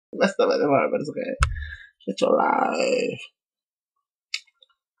Messed up at the part, but it's okay. Get your life.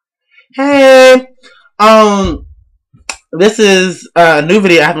 Hey, this is a new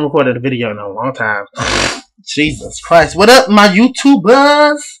video. I haven't recorded a video in a long time. Jesus Christ. What up, my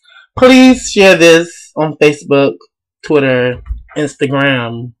YouTubers? Please share this on Facebook, Twitter,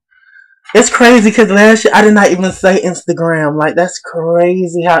 Instagram. It's crazy because last year I did not even say Instagram. Like, that's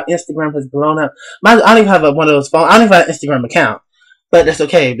crazy how Instagram has blown up. I don't even have one of those phones. I don't even have an Instagram account. But that's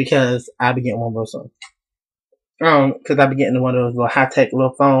okay because I be getting one of those phones. Because I be getting one of those little high-tech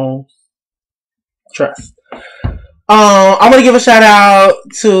little phones. Trust. I want to give a shout out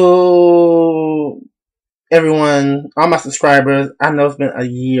to everyone, all my subscribers. I know it's been a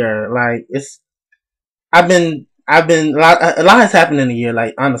year. Like, a lot has happened in a year.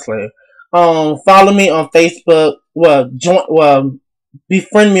 Like, honestly, follow me on Facebook.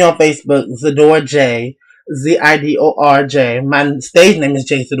 Befriend me on Facebook, Zidor J, Zidor. My stage name is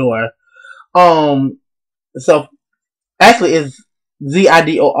J.Zidor. So actually, it's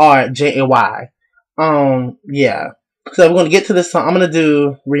Zidor. Yeah. So we're gonna get to this song. I'm gonna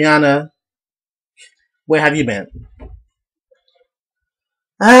do Rihanna. Where have you been?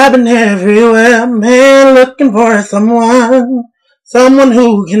 I've been everywhere, man, looking for someone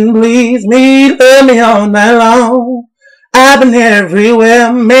who can please me, love me all night long. I've been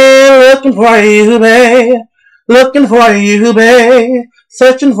everywhere, man, looking for you, babe. Looking for you, babe.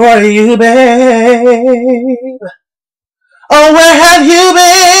 Searching for you, babe. Oh, where have you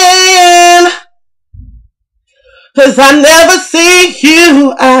been? 'Cause I never see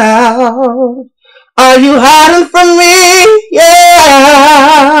you out. Are you hiding from me?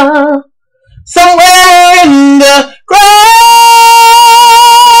 Yeah. Somewhere in the ground.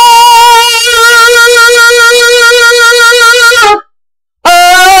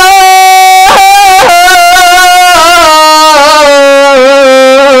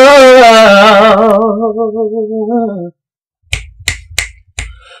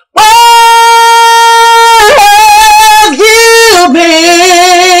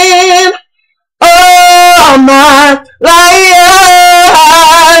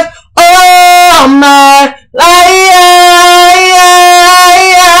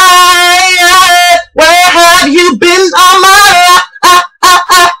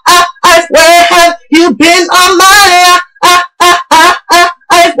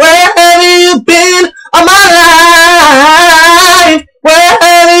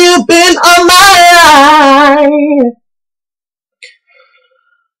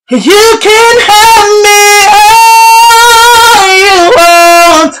 You can have me all you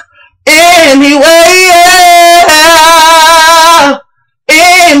want, anyway,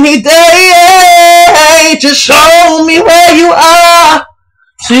 any day. Just show me where you are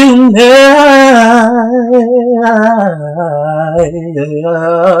tonight.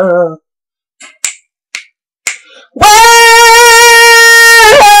 Where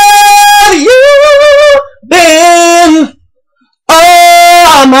have you been?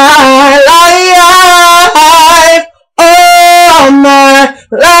 All my life, all my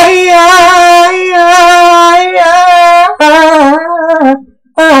life.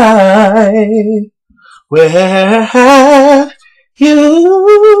 Where have you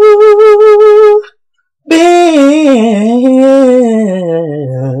been?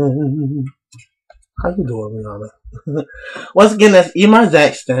 How you doing, Rihanna? Once again, that's Emar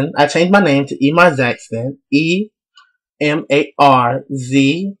Zaxton. I changed my name to Emar Zaxton.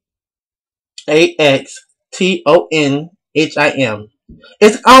 EMarZaxtonHim.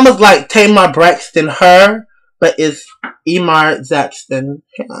 It's almost like Tamar Braxton her, but it's Emar Zaxton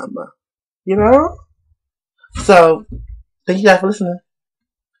him. You know? So, thank you guys for listening.